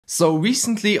So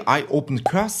recently I opened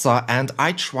Cursor and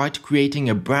I tried creating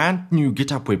a brand new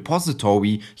GitHub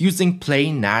repository using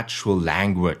plain natural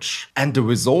language. And the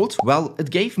result? Well, it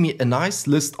gave me a nice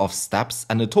list of steps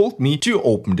and it told me to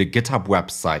open the GitHub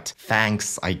website.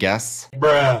 Thanks, I guess.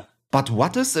 Bruh. But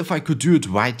what if I could do it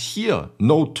right here?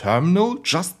 No terminal,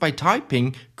 just by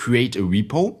typing, create a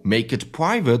repo, make it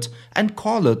private and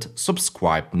call it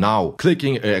subscribe now.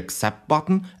 Clicking a accept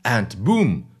button and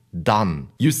boom, done.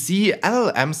 You see,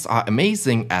 LLMs are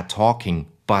amazing at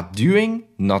talking, but doing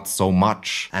not so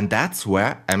much. And that's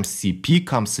where MCP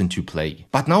comes into play.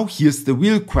 But now here's the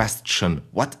real question.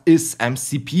 What is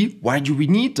MCP? Why do we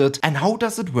need it? And how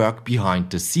does it work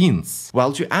behind the scenes?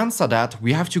 Well, to answer that,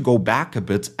 we have to go back a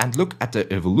bit and look at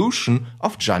the evolution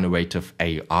of generative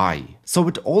AI. So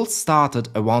it all started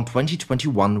around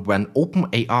 2021 when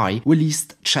OpenAI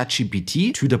released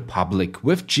ChatGPT to the public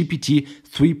with GPT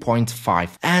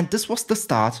 3.5. And this was the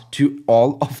start to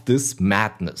all of this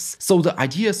madness. So the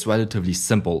idea is relatively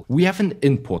simple. We have an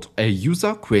input. A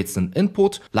user creates an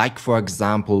input, like for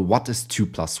example, what is 2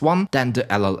 plus 1? Then the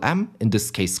LLM, in this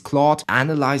case Claude,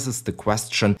 analyzes the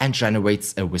question and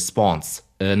generates a response,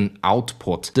 an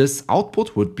output. This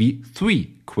output would be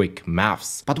 3. Quick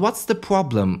maths. But what's the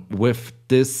problem with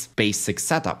this basic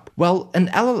setup? Well, an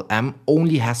LLM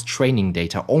only has training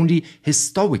data, only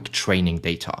historic training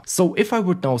data. So if I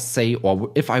would now say,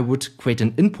 or if I would create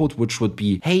an input which would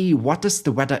be, hey, what is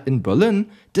the weather in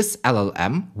Berlin? This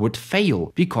LLM would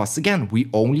fail because again, we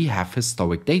only have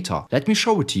historic data. Let me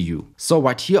show it to you. So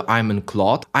right here, I'm in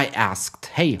Claude. I asked,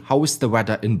 hey, how is the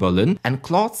weather in Berlin? And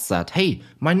Claude said, hey,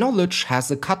 my knowledge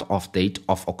has a cutoff date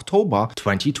of October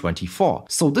 2024.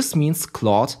 So this means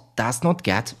Claude does not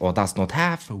get or does not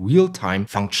have real-time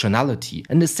functionality.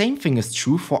 And the same thing is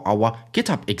true for our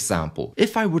GitHub example.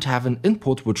 If I would have an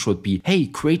input which would be, hey,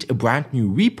 create a brand new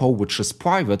repo which is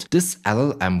private, this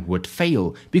LLM would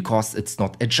fail because it's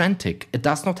not agentic. It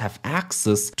does not have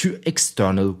access to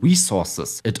external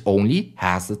resources. It only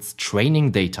has its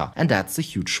training data. And that's a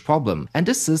huge problem. And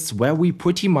this is where we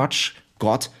pretty much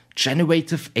got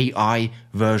Generative AI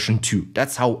version 2.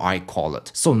 That's how I call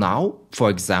it. So now, for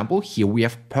example, here we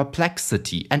have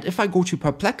Perplexity. And if I go to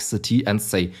Perplexity and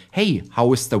say, hey,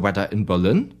 how is the weather in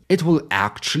Berlin? It will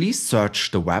actually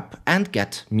search the web and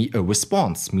get me a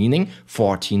response, meaning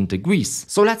 14 degrees.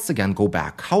 So let's again go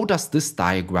back. How does this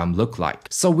diagram look like?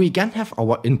 So we again have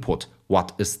our input.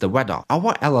 What is the weather?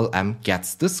 Our LLM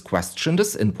gets this question,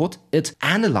 this input, it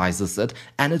analyzes it,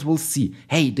 and it will see,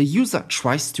 hey, the user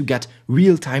tries to get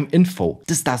real-time info.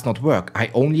 This does not work. I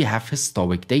only have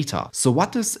historic data. So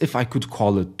what is if I could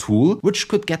call a tool which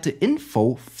could get the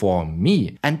info for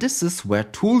me? And this is where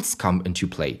tools come into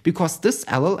play. Because this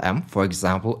LLM, for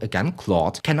example, again,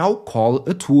 Claude, can now call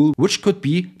a tool which could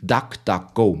be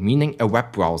DuckDuckGo, meaning a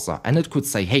web browser. And it could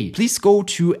say, hey, please go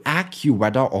to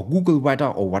AccuWeather or Google Weather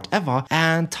or whatever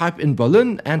and type in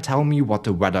Berlin and tell me what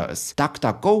the weather is.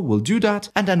 DuckDuckGo will do that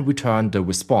and then return the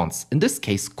response. In this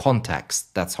case,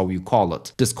 context. That's how you call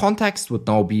it. This context would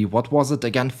now be, what was it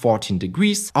again? 14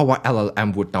 degrees. Our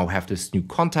LLM would now have this new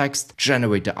context,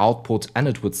 generate the output, and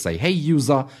it would say, hey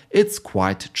user, it's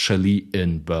quite chilly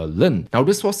in Berlin. Now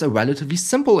this was a relatively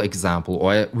simple example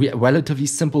or a relatively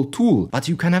simple tool, but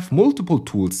you can have multiple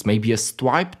tools, maybe a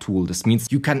Stripe tool. This means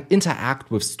you can interact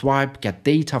with Stripe, get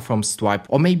data from Stripe,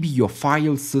 or maybe your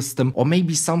file system, or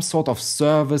maybe some sort of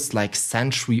service like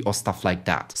Sentry or stuff like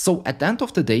that. So at the end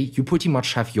of the day, you pretty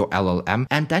much have your LLM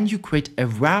and then you create a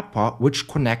wrapper which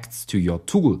connects to your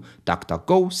tool,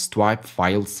 DuckDuckGo, Stripe,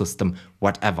 file system,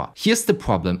 whatever. Here's the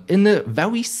problem. In a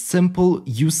very simple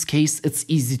use case, it's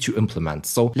easy to implement.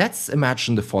 So let's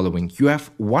imagine the following. You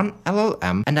have one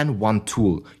LLM and then one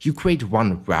tool. You create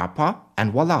one wrapper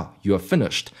and voila, you are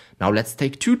finished. Now let's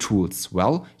take two tools.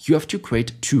 Well, you have to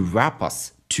create two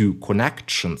wrappers, two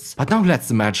connections. But now let's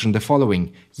imagine the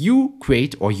following. You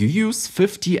create or you use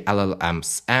 50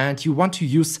 LLMs and you want to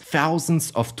use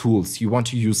thousands of tools. You want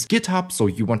to use GitHub, so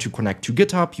you want to connect to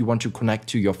GitHub, you want to connect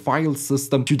to your file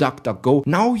system, to DuckDuckGo.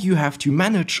 Now you have to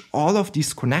manage all of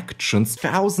these connections,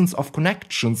 thousands of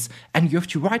connections, and you have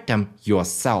to write them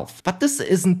yourself. But this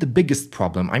isn't the biggest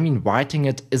problem. I mean, writing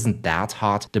it isn't that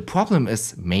hard. The problem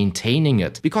is maintaining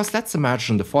it. Because let's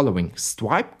imagine the following.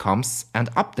 Stripe comes and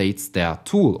updates their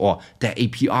tool or their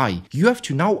API. You have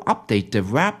to now update the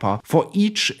wrapper for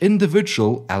each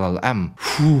individual LLM.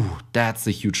 Whew, that's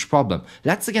a huge problem.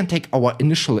 Let's again take our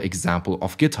initial example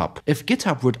of GitHub. If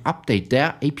GitHub would update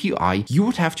their API, you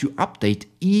would have to update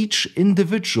each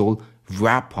individual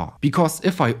wrapper. Because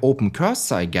if I open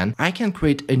Cursor again, I can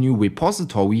create a new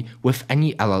repository with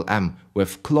any LLM.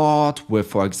 With Claude, with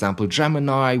for example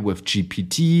Gemini, with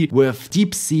GPT, with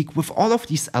DeepSeek, with all of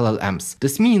these LLMs.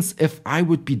 This means if I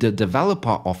would be the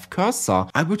developer of Cursor,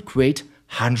 I would create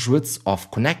hundreds of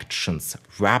connections,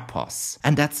 wrappers.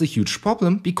 And that's a huge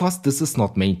problem because this is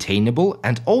not maintainable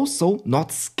and also not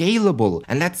scalable.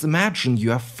 And let's imagine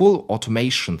you have full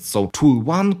automation. So tool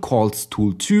 1 calls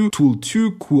tool 2, tool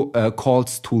 2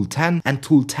 calls tool 10, and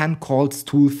tool 10 calls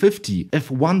tool 50. If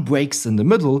one breaks in the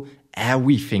middle,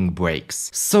 everything breaks.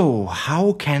 So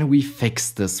how can we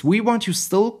fix this? We want to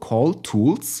still call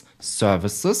tools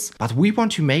services, but we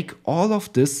want to make all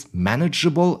of this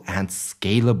manageable and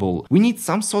scalable. We need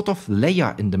some sort of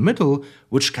layer in the middle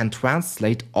which can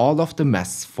translate all of the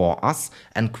mess for us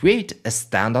and create a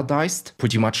standardized,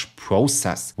 pretty much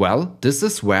process. Well, this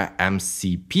is where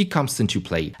MCP comes into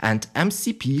play, and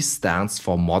MCP stands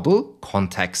for Model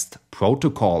Context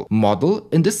Protocol. Model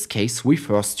in this case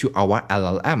refers to our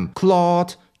LLM,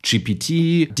 Claude,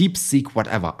 GPT, DeepSeek,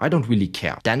 whatever, I don't really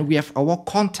care. Then we have our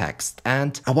context,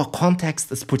 and our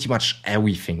context is pretty much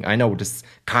everything. I know this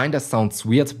kinda sounds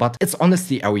weird, but it's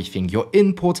honestly everything. Your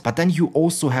input, but then you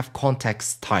also have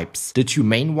context types. The two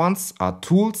main ones are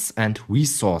tools and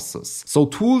resources. So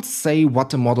tools say what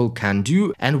the model can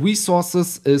do, and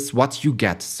resources is what you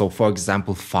get. So for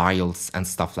example, files and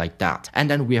stuff like that. And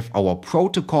then we have our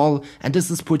protocol, and this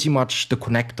is pretty much the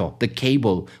connector, the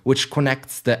cable, which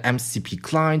connects the MCP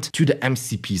client to the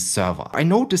MCP server. I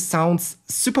know this sounds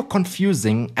super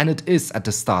confusing, and it is at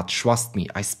the start, trust me.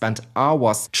 I spent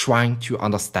hours trying to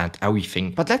understand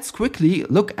everything. But let's quickly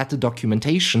look at the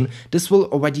documentation. This will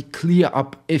already clear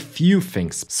up a few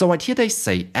things. So right here they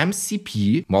say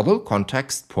MCP, Model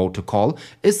Context Protocol,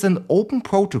 is an open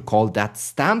protocol that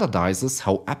standardizes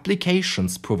how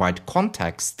applications provide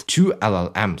context to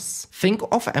LLMs. Think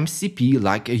of MCP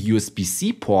like a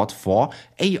USB-C port for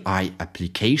AI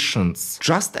applications.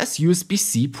 Just as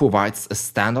USB-C provides a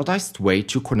standardized way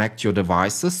to connect your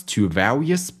devices to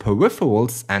various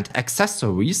peripherals and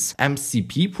accessories,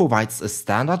 MCP provides a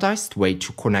standardized way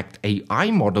to connect AI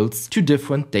models to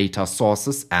different data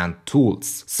sources and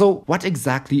tools. So what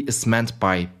exactly is meant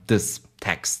by this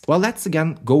text? Well, let's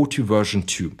again go to version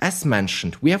 2. As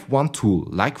mentioned, we have one tool,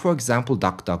 like for example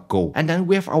DuckDuckGo, and then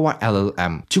we have our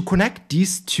LLM. To connect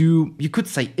these two, you could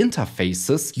say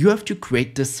interfaces, you have to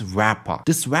create this wrapper.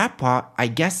 This wrapper, I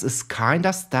guess, is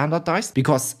kinda standardized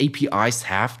because APIs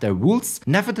have their rules.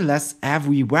 Nevertheless,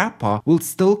 every wrapper will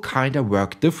still kinda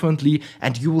work differently,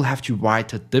 and you will have to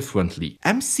write it differently.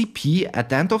 MCP, at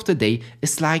the end of the day,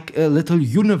 is like a little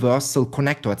universal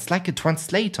connector. It's like a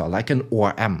translator, like an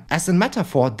ORM. As in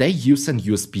metaphor, they use an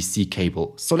USB-C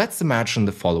cable. So let's imagine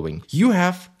the following. You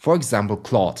have, for example,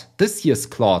 Claude. This here is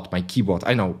Claude, my keyboard.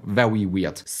 I know, very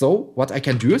weird. So what I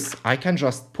can do is I can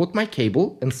just put my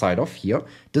cable inside of here.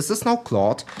 This is now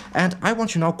Claude, and I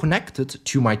want to now connect it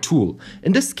to my tool.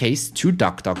 In this case, to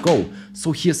DuckDuckGo.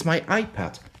 So here's my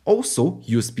iPad. Also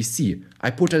USB-C. I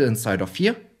put it inside of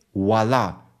here.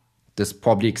 Voila. This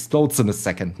probably explodes in a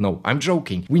second. No, I'm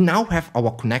joking. We now have our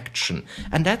connection,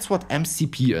 and that's what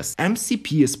MCP is.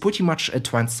 MCP is pretty much a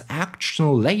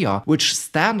transactional layer which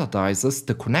standardizes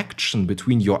the connection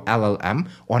between your LLM,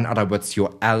 or in other words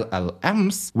your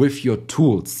LLMs, with your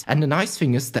tools. And the nice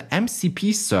thing is the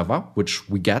MCP server, which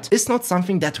we get, is not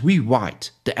something that we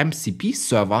write. The MCP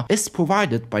server is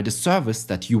provided by the service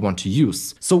that you want to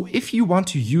use. So if you want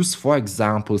to use, for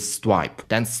example, Stripe,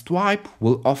 then Stripe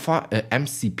will offer a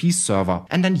MCP server,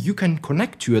 and then you can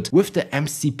connect to it with the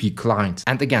MCP client.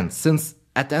 And again, since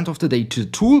at the end of the day, the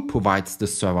tool provides the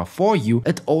server for you,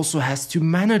 it also has to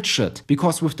manage it.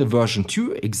 Because with the version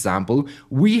 2 example,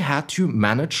 we had to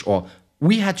manage, or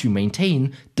we had to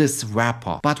maintain this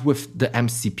wrapper. But with the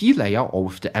MCP layer, or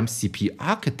with the MCP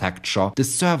architecture, the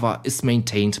server is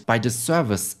maintained by the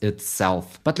service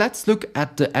itself. But let's look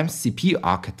at the MCP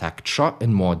architecture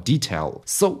in more detail.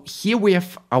 So here we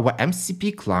have our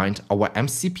MCP client, our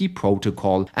MCP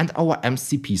protocol, and our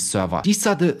MCP server. These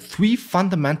are the three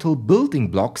fundamental building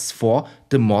blocks for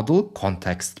the Model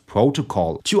Context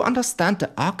Protocol. To understand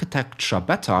the architecture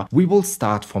better, we will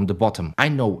start from the bottom. I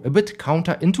know, a bit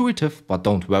counterintuitive, but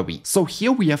don't worry. So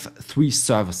here we have three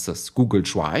services: Google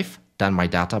Drive, then my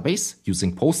database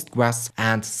using Postgres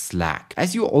and Slack.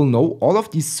 As you all know, all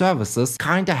of these services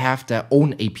kinda have their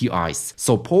own APIs.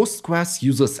 So Postgres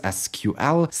uses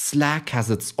SQL, Slack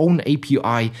has its own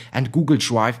API, and Google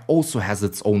Drive also has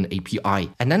its own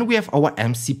API. And then we have our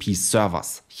MCP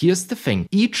servers. Here's the thing,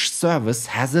 each service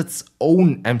has its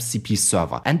own MCP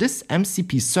server, and this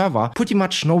MCP server pretty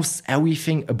much knows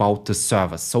everything about the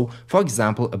service. So for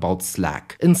example, about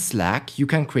Slack. In Slack, you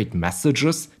can create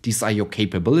messages. These are your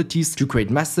capabilities to create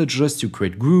messages, to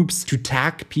create groups, to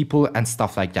tag people and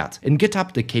stuff like that. In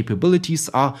GitHub, the capabilities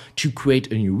are to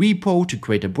create a new repo, to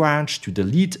create a branch, to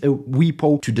delete a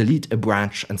repo, to delete a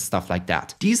branch and stuff like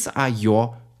that. These are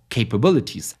your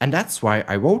capabilities. And that's why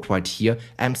I wrote right here,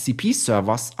 MCP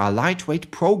servers are lightweight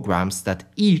programs that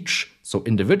each, so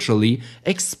individually,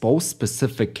 expose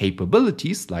specific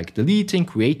capabilities like deleting,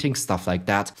 creating, stuff like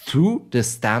that through the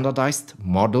standardized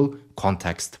model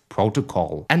context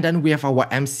protocol. And then we have our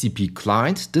MCP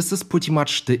client. This is pretty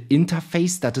much the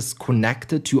interface that is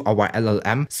connected to our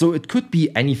LLM. So it could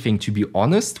be anything, to be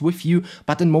honest with you,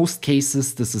 but in most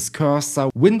cases this is Cursor,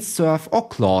 Windsurf or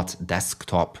Claude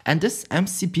Desktop. And this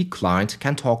MCP client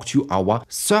can talk to our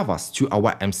servers, to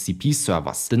our MCP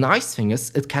servers. The nice thing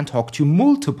is it can talk to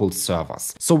multiple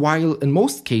servers. So while in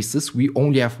most cases we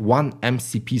only have one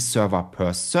MCP server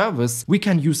per service, we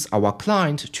can use our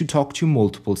client to talk to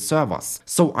multiple servers.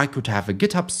 So I could have a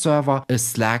GitHub server, a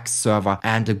Slack server,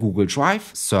 and a Google Drive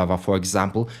server, for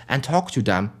example, and talk to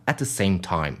them at the same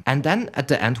time. And then at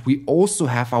the end, we also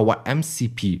have our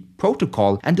MCP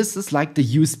protocol, and this is like the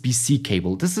USB-C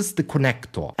cable. This is the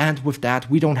connector. And with that,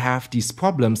 we don't have these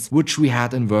problems which we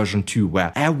had in version 2,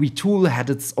 where every tool had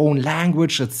its own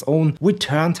language, its own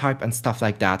return type and stuff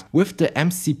like that. With the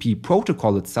MCP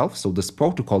protocol itself, so this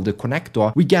protocol, the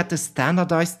connector, we get the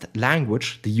standardized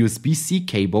language, the USB-C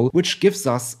cable, which gives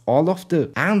us all of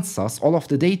the answers, all of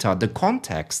the data, the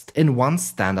context in one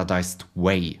standardized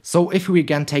way. So if we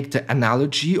again take the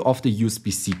analogy of the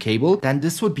USB-C cable, then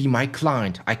this would be my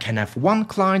client. I can have one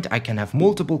client, I can have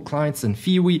multiple clients in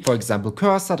theory, for example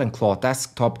Cursor and Claude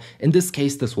Desktop. In this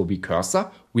case, this will be Cursor.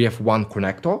 We have one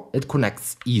connector, it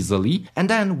connects easily, and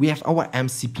then we have our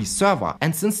MCP server.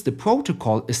 And since the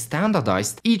protocol is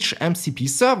standardized, each MCP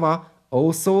server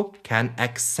also can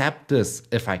accept this,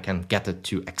 if I can get it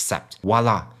to accept.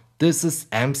 Voila! This is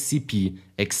MCP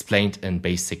explained in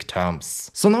basic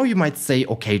terms. So now you might say,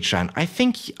 okay, Jan, I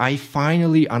think I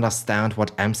finally understand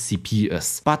what MCP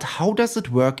is, but how does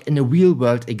it work in a real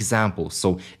world example?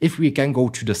 So if we again go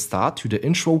to the start, to the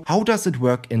intro, how does it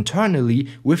work internally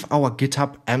with our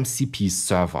GitHub MCP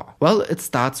server? Well, it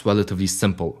starts relatively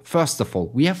simple. First of all,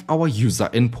 we have our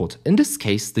user input. In this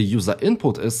case, the user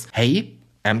input is, hey,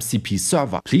 MCP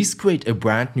server, please create a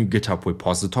brand new GitHub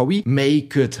repository,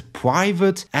 make it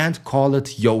private and call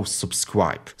it yo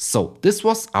subscribe. So this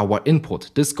was our input.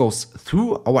 This goes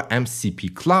through our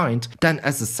MCP client. Then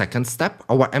as a second step,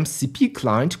 our MCP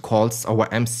client calls our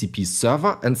MCP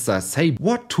server and says, hey,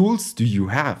 what tools do you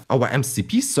have? Our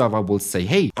MCP server will say,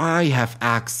 hey, I have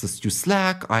access to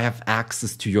Slack, I have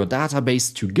access to your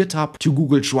database, to GitHub, to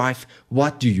Google Drive.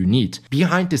 What do you need?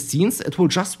 Behind the scenes, it will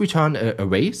just return an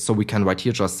array. So we can write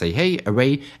here just say, hey,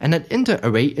 array, and then in the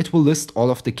array, it will list all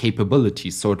of the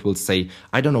capabilities. So it will say,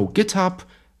 I don't know, GitHub,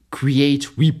 create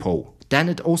repo. Then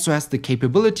it also has the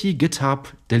capability GitHub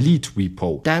delete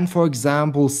repo. Then, for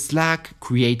example, Slack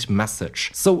create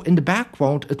message. So in the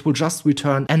background, it will just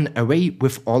return an array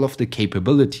with all of the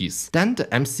capabilities. Then the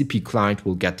MCP client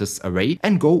will get this array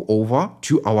and go over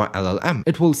to our LLM.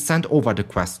 It will send over the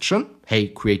question, hey,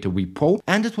 create a repo,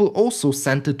 and it will also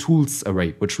send the tools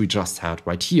array, which we just had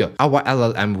right here. Our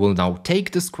LLM will now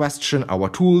take this question, our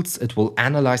tools, it will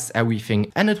analyze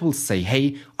everything, and it will say,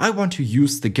 hey, I want to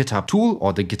use the GitHub tool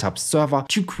or the GitHub server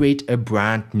to create a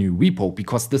brand new repo,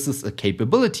 because this is a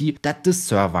capability that the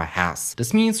server has.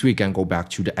 This means we can go back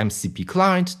to the MCP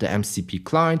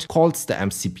client calls the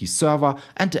MCP server,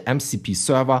 and the MCP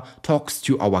server talks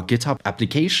to our GitHub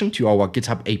application, to our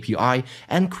GitHub API,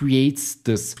 and creates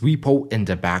this repo in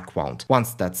the background.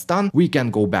 Once that's done, we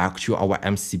can go back to our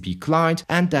MCP client,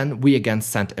 and then we again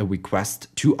send a request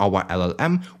to our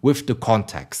LLM with the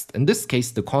context. In this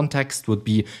case, the context would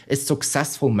be a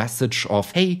successful message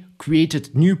of, hey,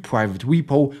 created new private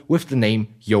repo with the name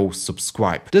yo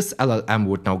subscribe. This LLM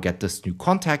would now get this new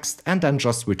context and then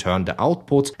just return the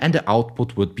output, and the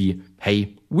output would be,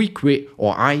 hey,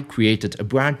 I created a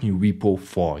brand new repo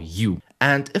for you.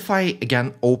 And if I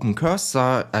again open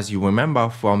Cursor, as you remember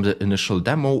from the initial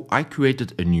demo, I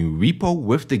created a new repo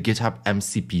with the GitHub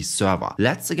MCP server.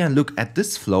 Let's again look at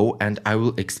this flow and I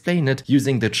will explain it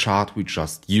using the chart we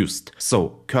just used.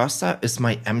 So Cursor is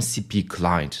my MCP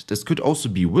client. This could also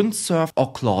be Windsurf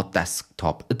or Claude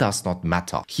Desktop. It does not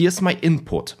matter. Here's my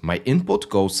input. My input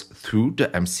goes through the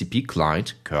MCP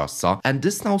client Cursor, and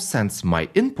this now sends my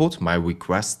input, my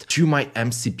request, to my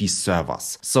MCP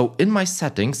servers. So in my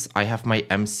settings, I have my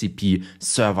MCP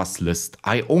servers list.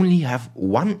 I only have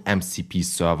one MCP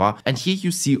server, and here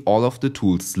you see all of the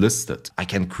tools listed. I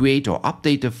can create or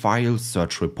update a file,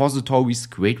 search repositories,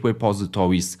 create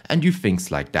repositories, and do things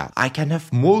like that. I can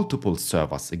have multiple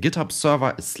servers, a GitHub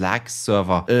server, a Slack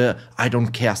server, I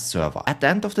don't care server. At the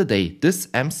end of the day, this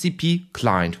MCP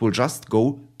client will just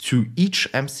go to each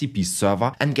MCP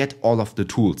server and get all of the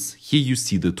tools. Here you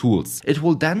see the tools. It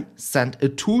will then send a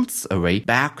tools array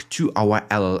back to our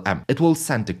LLM. It will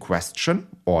send the question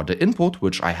or the input,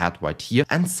 which I had right here,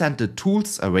 and send the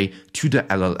tools array to the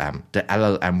LLM. The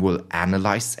LLM will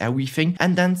analyze everything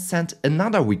and then send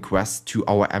another request to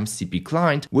our MCP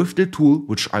client with the tool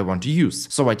which I want to use.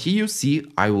 So right here you see,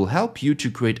 I will help you to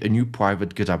create a new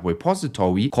private GitHub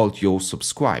repository called yo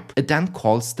subscribe. It then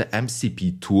calls the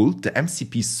MCP tool, the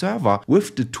MCP server,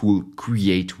 with the tool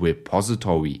create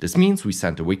repository. This means we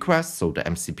send a request, so the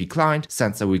MCP client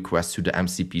sends a request to the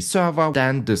MCP server,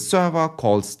 then the server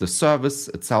calls the service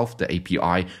itself, the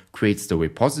API, creates the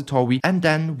repository, and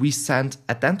then we send,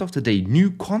 at the end of the day,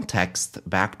 new context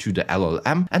back to the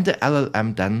LLM, and the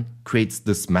LLM then creates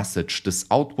this message, this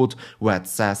output where it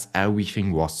says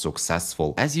everything was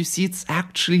successful. As you see, it's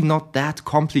actually not that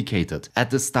complicated.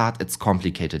 At the start it's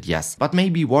complicated, yes, but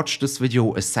maybe watch this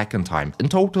video a second time. In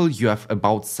total you have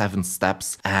about 7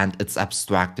 steps and it's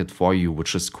abstracted for you,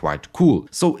 which is quite cool.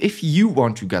 So if you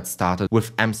want to get started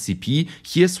with MCP,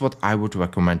 here's what I would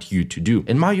recommend you to do.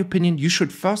 In my opinion, you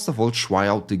should first of all try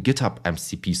out the GitHub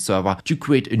MCP server to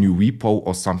create a new repo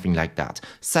or something like that.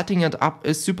 Setting it up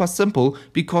is super simple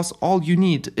because all you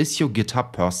need is your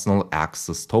GitHub personal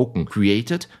access token.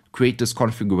 Create it, create this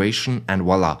configuration, and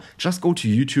voila. Just go to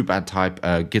YouTube and type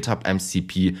GitHub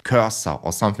MCP Cursor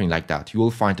or something like that. You will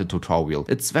find a tutorial.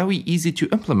 It's very easy to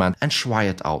implement and try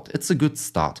it out. It's a good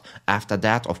start. After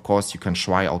that, of course, you can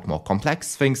try out more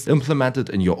complex things, implement it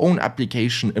in your own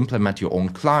application, implement your own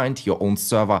client, your own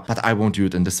server, but I won't do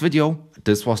it in this video.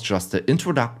 This was just the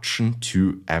introduction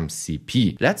to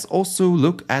MCP. Let's also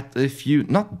look at a few,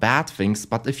 not bad things,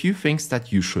 but a few things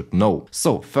that you should know.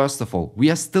 So first of all,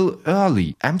 we are still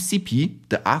early. MCP,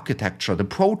 the architecture, the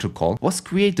protocol, was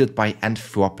created by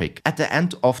Anthropic at the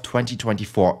end of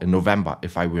 2024 in November,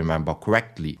 if I remember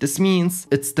correctly. This means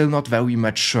it's still not very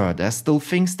mature. There's still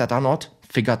things that are not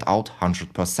figured out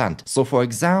 100%. So for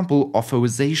example,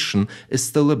 authorization is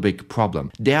still a big problem.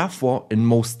 Therefore, in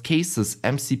most cases,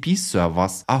 MCP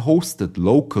servers are hosted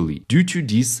locally due to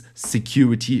these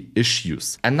security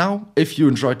issues. And now, if you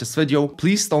enjoyed this video,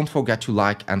 please don't forget to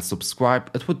like and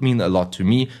subscribe. It would mean a lot to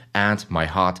me and my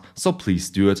heart, so please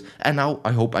do it. And now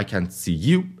I hope I can see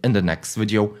you in the next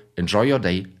video. Enjoy your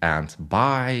day and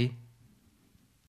bye!